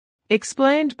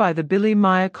Explained by the Billy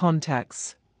Meier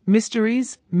contacts.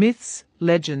 Mysteries, myths,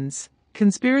 legends,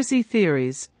 conspiracy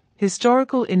theories,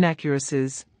 historical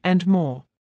inaccuracies, and more.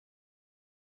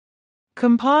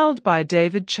 Compiled by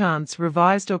David Chance,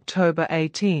 revised October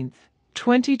 18,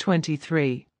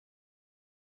 2023.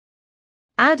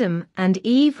 Adam and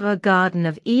Eve, a Garden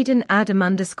of Eden.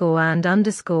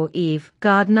 Adam_and_Eve,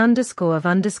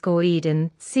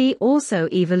 Garden_of_Eden. See also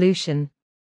Evolution.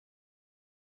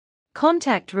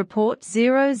 Contact Report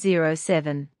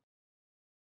 007.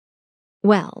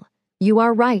 Well, you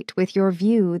are right with your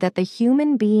view that the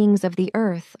human beings of the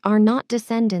earth are not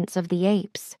descendants of the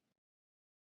apes.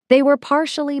 They were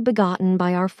partially begotten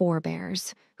by our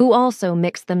forebears, who also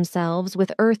mixed themselves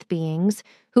with earth beings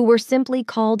who were simply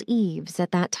called Eves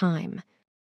at that time.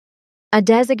 A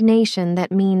designation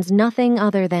that means nothing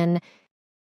other than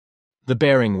the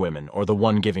bearing women or the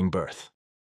one giving birth.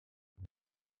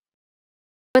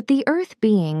 But the earth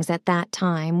beings at that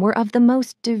time were of the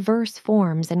most diverse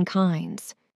forms and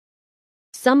kinds.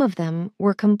 Some of them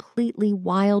were completely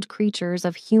wild creatures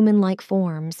of human-like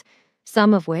forms,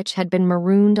 some of which had been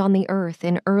marooned on the earth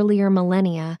in earlier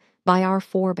millennia by our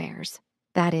forebears,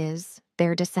 that is,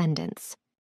 their descendants.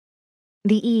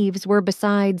 The Eves were,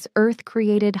 besides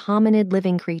earth-created hominid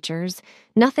living creatures,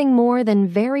 nothing more than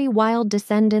very wild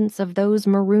descendants of those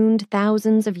marooned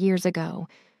thousands of years ago,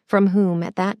 from whom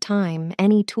at that time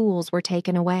any tools were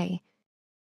taken away.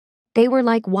 They were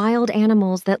like wild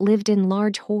animals that lived in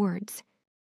large hordes.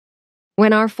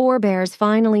 When our forebears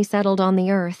finally settled on the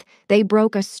earth, they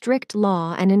broke a strict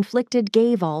law and inflicted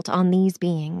Gavault on these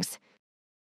beings.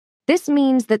 This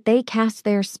means that they cast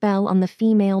their spell on the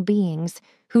female beings,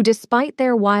 who despite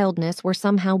their wildness were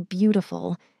somehow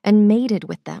beautiful, and mated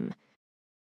with them.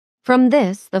 From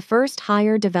this, the first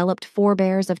higher developed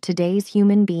forebears of today's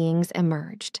human beings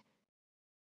emerged.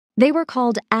 They were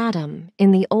called Adam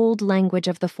in the old language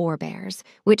of the forebears,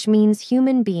 which means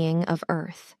human being of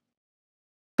earth.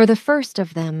 For the first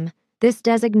of them, this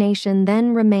designation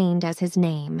then remained as his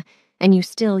name, and you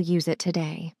still use it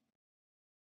today.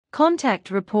 Contact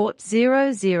Report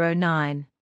 009.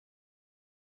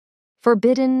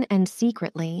 Forbidden and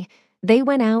secretly, they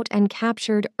went out and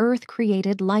captured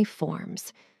earth-created life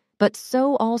forms, but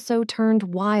so also turned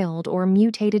wild or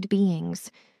mutated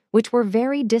beings, which were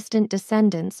very distant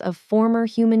descendants of former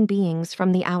human beings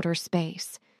from the outer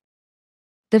space.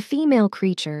 The female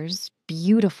creatures,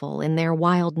 beautiful in their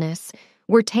wildness,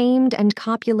 were tamed and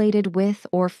copulated with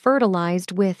or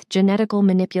fertilized with genetical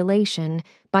manipulation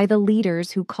by the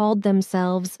leaders who called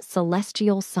themselves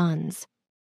celestial sons.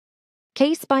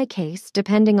 Case by case,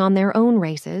 depending on their own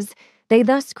races, they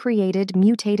thus created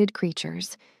mutated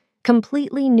creatures,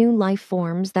 completely new life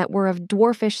forms that were of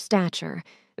dwarfish stature,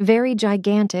 very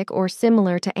gigantic or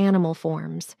similar to animal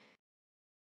forms.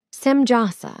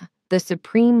 Semjasa, the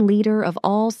supreme leader of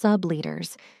all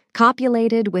sub-leaders,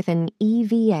 copulated with an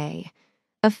EVA,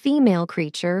 a female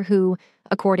creature who,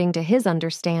 according to his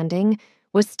understanding,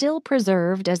 was still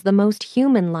preserved as the most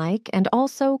human-like and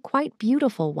also quite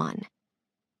beautiful one.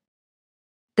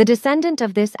 The descendant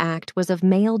of this act was of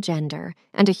male gender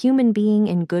and a human being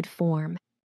in good form.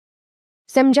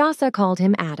 Semjasa called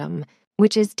him Adam,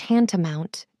 which is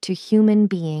tantamount to human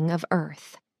being of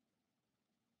earth.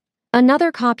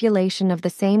 Another copulation of the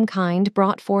same kind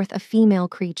brought forth a female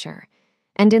creature,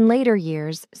 and in later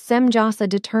years, Semjasa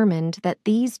determined that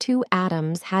these two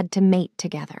Adams had to mate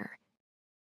together.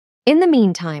 In the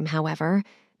meantime, however,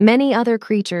 many other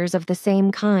creatures of the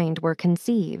same kind were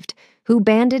conceived, who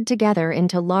banded together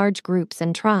into large groups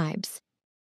and tribes.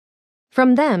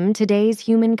 From them, today's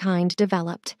humankind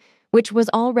developed, which was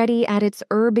already at its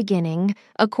beginning,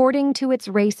 according to its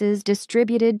races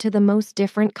distributed to the most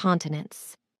different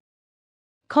continents.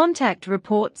 Contact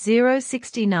Report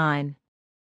 069.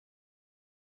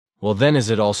 Well, then is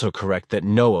it also correct that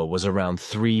Noah was around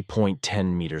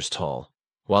 3.10 meters tall,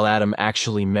 while Adam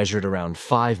actually measured around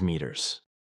 5 meters?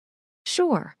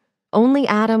 Sure, only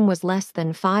Adam was less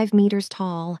than 5 meters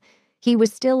tall. He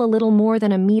was still a little more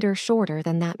than a meter shorter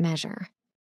than that measure.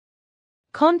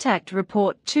 Contact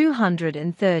Report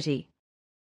 230.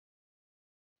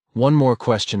 One more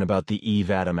question about the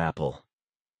Eve-Adam apple.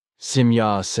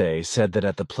 Semjasa said that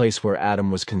at the place where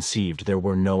Adam was conceived there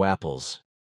were no apples.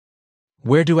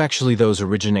 Where do actually those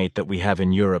originate that we have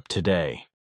in Europe today?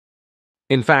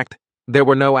 In fact, there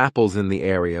were no apples in the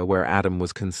area where Adam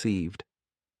was conceived.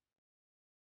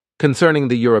 Concerning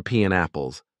the European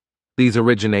apples, these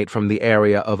originate from the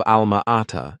area of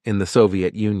Alma-Ata in the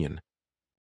Soviet Union.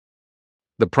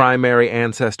 The primary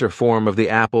ancestor form of the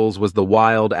apples was the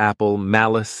wild apple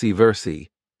Malus sieversii,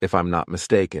 if I'm not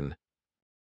mistaken.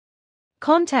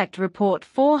 Contact Report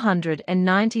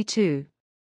 492.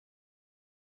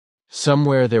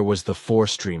 Somewhere there was the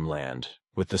four-stream land,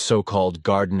 with the so-called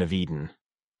Garden of Eden,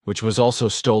 which was also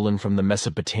stolen from the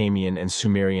Mesopotamian and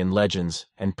Sumerian legends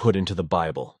and put into the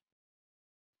Bible.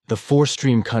 The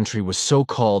four-stream country was so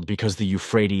called because the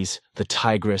Euphrates, the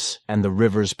Tigris, and the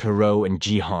rivers Pirot and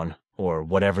Gihon, or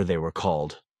whatever they were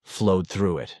called, flowed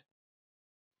through it.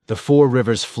 The four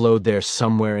rivers flowed there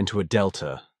somewhere into a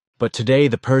delta, but today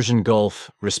the Persian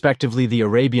Gulf, respectively the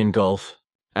Arabian Gulf,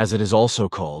 as it is also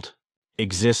called,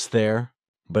 exists there,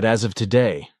 but as of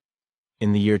today,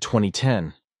 in the year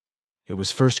 2010, it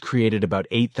was first created about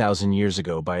 8,000 years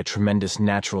ago by a tremendous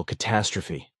natural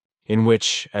catastrophe, in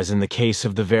which, as in the case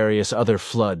of the various other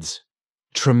floods,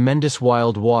 tremendous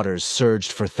wild waters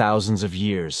surged for thousands of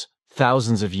years,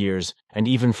 and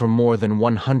even for more than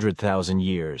 100,000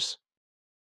 years.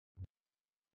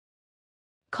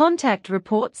 Contact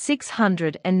Report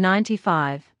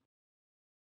 695.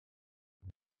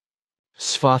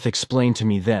 Sfath explained to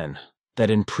me then that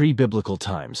in pre-biblical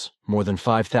times, more than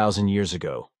 5,000 years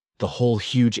ago, the whole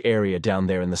huge area down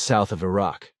there in the south of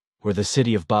Iraq, where the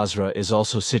city of Basra is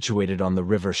also situated on the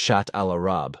river Shat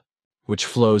al-Arab, which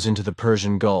flows into the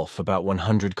Persian Gulf about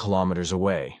 100 kilometers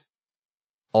away,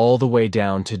 all the way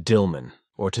down to Dilmun,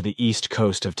 or to the east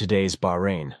coast of today's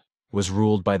Bahrain, was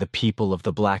ruled by the people of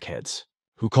the Blackheads,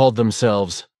 who called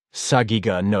themselves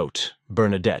Sagiga Note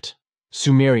Bernadette,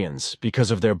 Sumerians because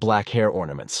of their black hair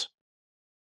ornaments.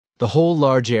 The whole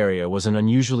large area was an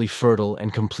unusually fertile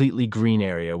and completely green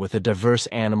area with a diverse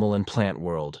animal and plant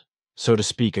world, so to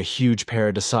speak a huge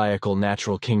paradisiacal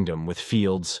natural kingdom with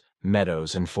fields,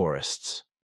 meadows, and forests.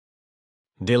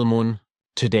 Dilmun,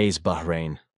 today's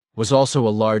Bahrain, was also a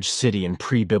large city in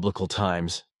pre-biblical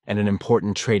times and an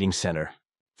important trading center,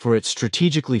 for its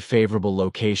strategically favorable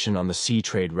location on the sea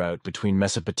trade route between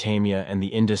Mesopotamia and the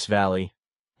Indus Valley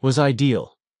was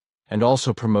ideal, and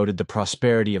also promoted the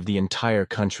prosperity of the entire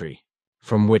country,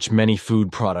 from which many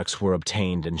food products were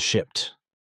obtained and shipped.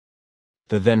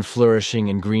 The then flourishing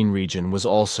and green region was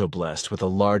also blessed with a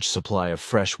large supply of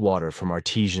fresh water from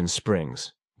artesian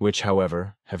springs, which,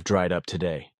 however, have dried up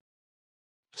today.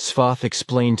 Sfath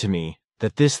explained to me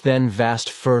that this then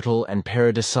vast fertile and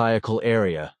paradisiacal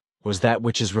area was that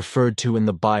which is referred to in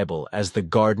the Bible as the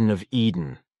Garden of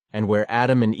Eden, and where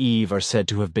Adam and Eve are said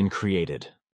to have been created.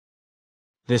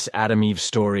 This Adam-Eve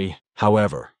story,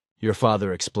 however, your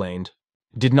father explained,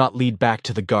 did not lead back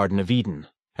to the Garden of Eden,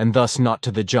 and thus not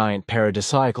to the giant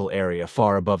paradisiacal area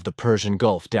far above the Persian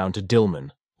Gulf down to Dilmun,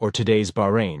 or today's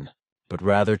Bahrain, but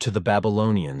rather to the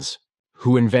Babylonians,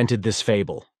 who invented this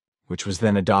fable, which was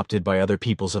then adopted by other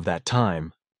peoples of that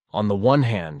time, on the one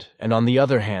hand, and on the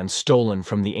other hand stolen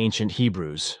from the ancient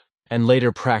Hebrews, and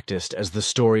later practiced as the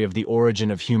story of the origin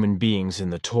of human beings in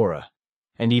the Torah,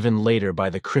 and even later by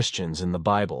the Christians in the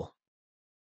Bible.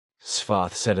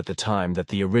 Sfath said at the time that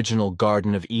the original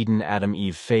Garden of Eden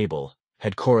Adam-Eve fable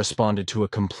had corresponded to a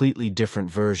completely different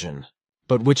version,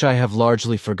 but which I have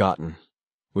largely forgotten,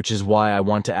 which is why I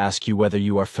want to ask you whether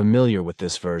you are familiar with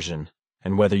this version,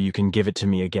 and whether you can give it to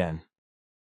me again.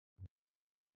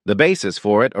 The basis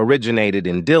for it originated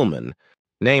in Dilmun,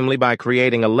 namely by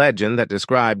creating a legend that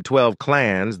described 12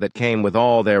 clans that came with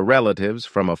all their relatives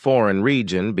from a foreign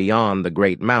region beyond the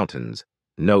Great Mountains.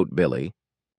 Note, Billy.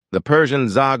 The Persian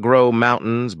Zagros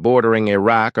Mountains bordering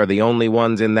Iraq are the only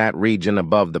ones in that region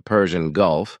above the Persian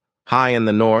Gulf, high in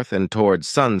the north and towards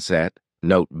sunset.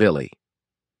 Note, Billy.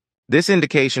 This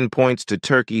indication points to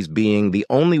Turkey's being the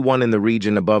only one in the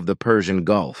region above the Persian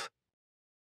Gulf.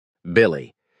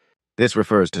 Billy. This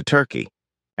refers to Turkey,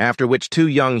 after which two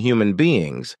young human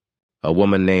beings, a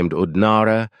woman named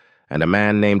Udnara and a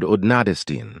man named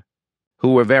Udnadistin,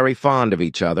 who were very fond of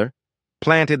each other,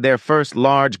 planted their first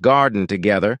large garden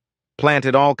together,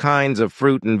 planted all kinds of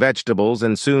fruit and vegetables,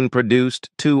 and soon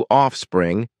produced two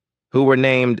offspring, who were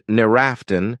named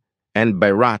Neraftin and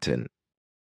Beiratin.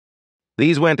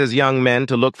 These went as young men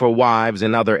to look for wives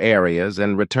in other areas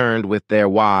and returned with their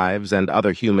wives and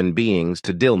other human beings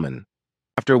to Dilmun,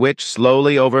 after which,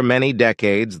 slowly over many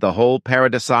decades, the whole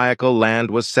paradisiacal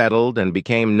land was settled and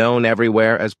became known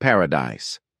everywhere as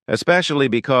paradise, especially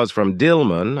because from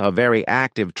Dilmun a very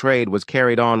active trade was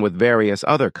carried on with various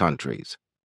other countries,